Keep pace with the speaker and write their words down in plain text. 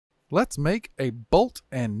let's make a bolt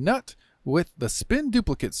and nut with the Spin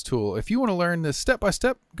Duplicates tool. If you want to learn this step by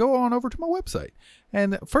step, go on over to my website.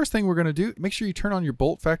 And the first thing we're going to do, make sure you turn on your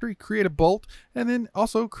bolt factory, create a bolt, and then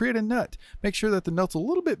also create a nut. Make sure that the nut's a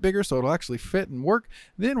little bit bigger so it'll actually fit and work.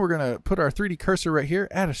 Then we're going to put our 3D cursor right here,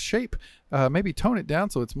 add a shape, maybe tone it down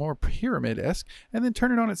so it's more pyramid-esque, and then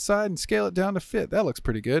turn it on its side and scale it down to fit. That looks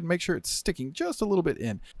pretty good. Make sure it's sticking just a little bit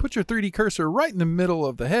in. Put your 3D cursor right in the middle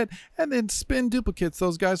of the head, and then spin duplicates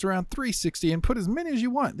those guys around 360 and put as many as you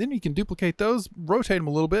want. Then you can duplicate those, rotate them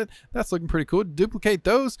a little bit. That's looking pretty cool. Duplicate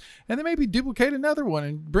those, and then maybe duplicate another one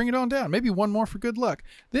and bring it on down. Maybe one more for good luck.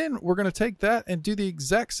 Then we're going to take that and do the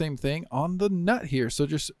exact same thing on the nut here. So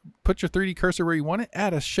just put your 3D cursor where you want it,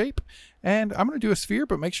 add a shape, and I'm going to do a sphere,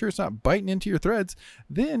 but make sure it's not biting into your threads.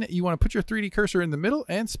 Then you want to put your 3D cursor in the middle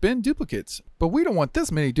and spin duplicates. But we don't want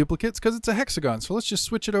this many duplicates because it's a hexagon. So let's just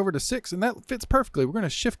switch it over to 6, and that fits perfectly. We're going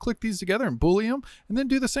to shift click these together and boolean them, and then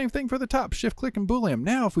do the same thing for the top. Shift click and boolean them.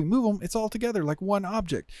 Now if we move them, it's all together like one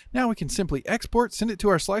object. Now we can simply export, send it to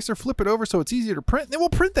our slicer, flip it over so it's easier to print, and then we'll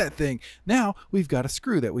print that thing. Now we've got a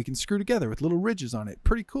screw that we can screw together with little ridges on it.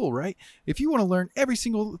 Pretty cool, right? If you want to learn every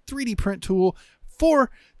single 3D print tool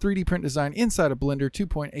for 3D print design inside of Blender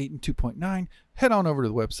 2.8 and 2.9, head on over to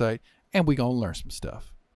the website and we gonna learn some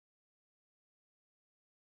stuff.